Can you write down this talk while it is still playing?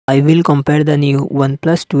I will compare the new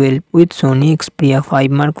OnePlus 12 with Sony Xperia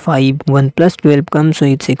 5 Mark V. OnePlus 12 comes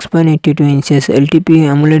with 6.82 inches LTP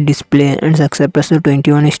AMOLED display and success ratio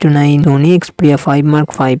 21:9. Sony Xperia 5 Mark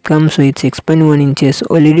V comes with 6.1 inches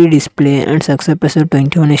OLED display and success ratio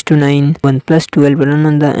 21:9. OnePlus 12 run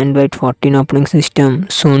on the Android 14 operating system.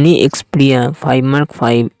 Sony Xperia 5 Mark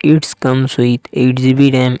V it comes with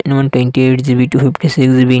 8GB RAM and 128GB to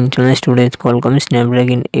 56GB internal storage. Qualcomm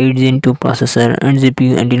Snapdragon 8 Gen 2 processor and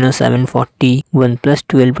GPU Adreno 740. OnePlus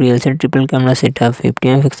 12 real set triple camera setup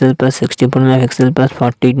 50MP plus 64MP plus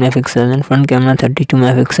 48MP and front camera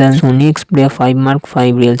 32MP. Sony Xperia 5 Mark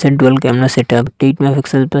V real set dual camera setup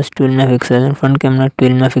 8MP plus 12MP and front camera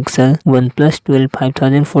 12MP. OnePlus 12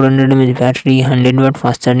 5400mAh battery 100W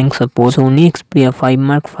fast charging support. Sony Xperia 5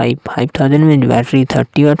 Mark V 5000mAh battery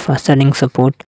 30W fast charging support.